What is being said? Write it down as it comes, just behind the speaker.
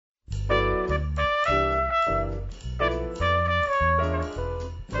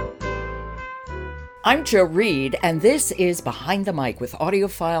I'm Joe Reed, and this is Behind the Mic with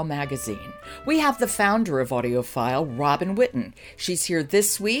AudioFile Magazine. We have the founder of AudioFile, Robin Whitten. She's here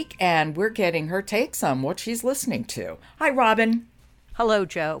this week, and we're getting her takes on what she's listening to. Hi, Robin. Hello,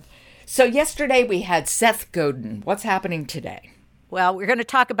 Joe. So yesterday we had Seth Godin. What's happening today? Well, we're going to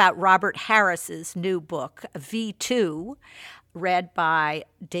talk about Robert Harris's new book, V2, read by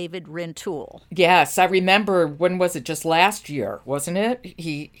David Rintoul. Yes, I remember, when was it, just last year, wasn't it?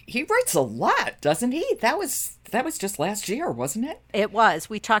 He writes a lot, doesn't he? That was just last year, wasn't it? It was.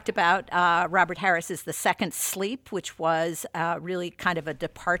 We talked about Robert Harris's The Second Sleep, which was really kind of a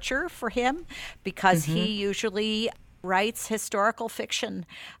departure for him because he usually writes historical fiction.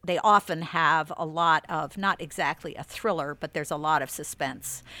 They often have a lot of, not exactly a thriller, but there's a lot of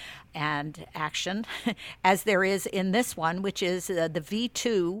suspense and action, as there is in this one, which is the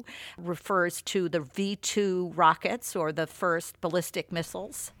V2 refers to the V2 rockets, or the first ballistic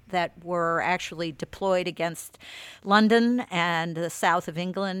missiles that were actually deployed against London and the south of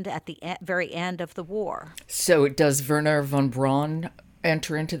England at the very end of the war. So does Wernher von Braun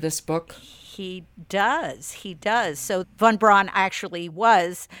enter into this book? He does. So von Braun actually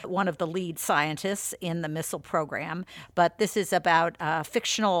was one of the lead scientists in the missile program, but this is about a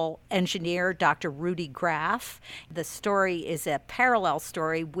fictional engineer, Dr. Rudy Graf. The story is a parallel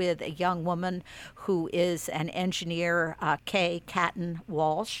story with a young woman who is an engineer, Kay Catton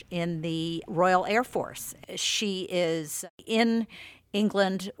Walsh, in the Royal Air Force. She is in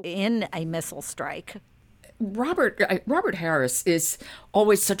England in a missile strike. Robert Harris is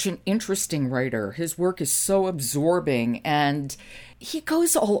always such an interesting writer. His work is so absorbing, and he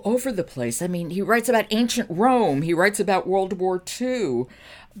goes all over the place. I mean, he writes about ancient Rome. He writes about World War II.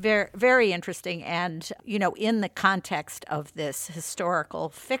 Very, very interesting. And, in the context of this historical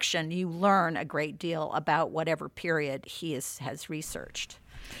fiction, you learn a great deal about whatever period he has researched.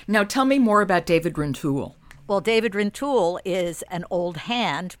 Now, tell me more about David Rintoul. Well, David Rintoul is an old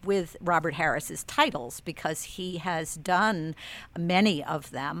hand with Robert Harris's titles because he has done many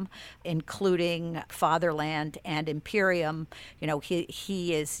of them, including Fatherland and Imperium.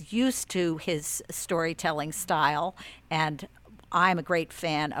 He is used to his storytelling style, and I'm a great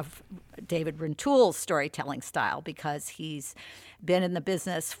fan of David Rintoul's storytelling style because he's been in the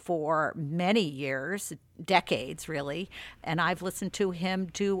business for many years, decades really, and I've listened to him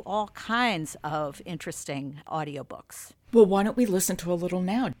do all kinds of interesting audiobooks. Well, why don't we listen to a little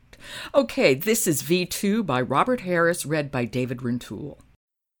now? Okay, this is V2 by Robert Harris, read by David Rintoul.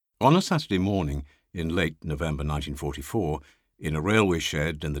 On a Saturday morning in late November 1944, in a railway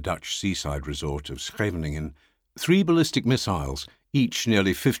shed in the Dutch seaside resort of Scheveningen, 3 ballistic missiles, each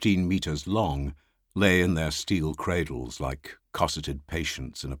nearly 15 meters long, lay in their steel cradles like cosseted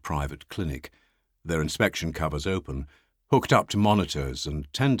patients in a private clinic, their inspection covers open, hooked up to monitors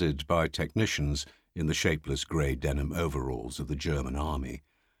and tended by technicians in the shapeless grey denim overalls of the German army.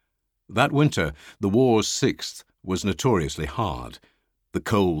 That winter, the war's 6th was notoriously hard. The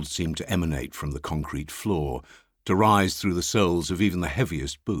cold seemed to emanate from the concrete floor, to rise through the soles of even the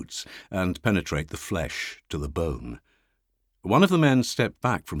heaviest boots and penetrate the flesh to the bone. One of the men stepped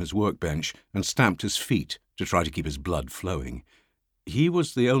back from his workbench and stamped his feet to try to keep his blood flowing. He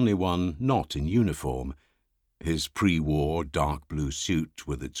was the only one not in uniform. His pre-war dark blue suit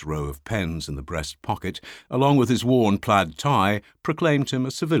with its row of pens in the breast pocket, along with his worn plaid tie, proclaimed him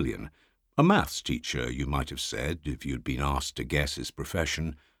a civilian. A maths teacher, you might have said, if you'd been asked to guess his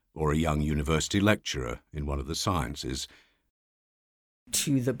profession, or a young university lecturer in one of the sciences.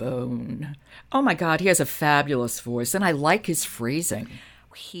 To the bone. Oh my God, he has a fabulous voice, and I like his phrasing.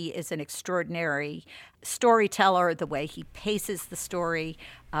 He is an extraordinary storyteller, the way he paces the story,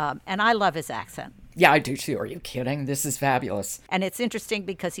 and I love his accent. Yeah, I do too. Are you kidding? This is fabulous. And it's interesting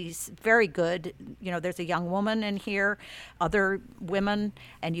because he's very good. There's a young woman in here, other women,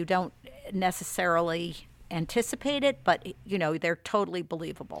 and you don't necessarily anticipate it, but, they're totally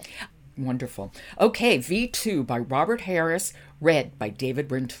believable. Wonderful. Okay, V2 by Robert Harris, read by David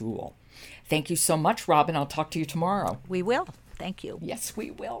Rintoul. Thank you so much, Robin. I'll talk to you tomorrow. We will. Thank you. Yes,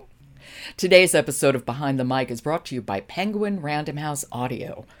 we will. Today's episode of Behind the Mic is brought to you by Penguin Random House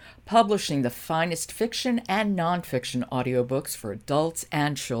Audio, publishing the finest fiction and nonfiction audiobooks for adults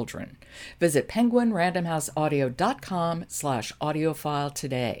and children. Visit penguinrandomhouseaudio.com/audiophile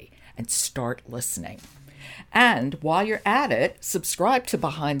today and start listening. And while you're at it, subscribe to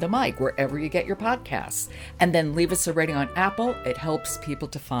Behind the Mic wherever you get your podcasts. And then leave us a rating on Apple. It helps people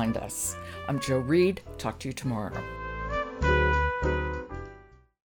to find us. I'm Joe Reed. Talk to you tomorrow.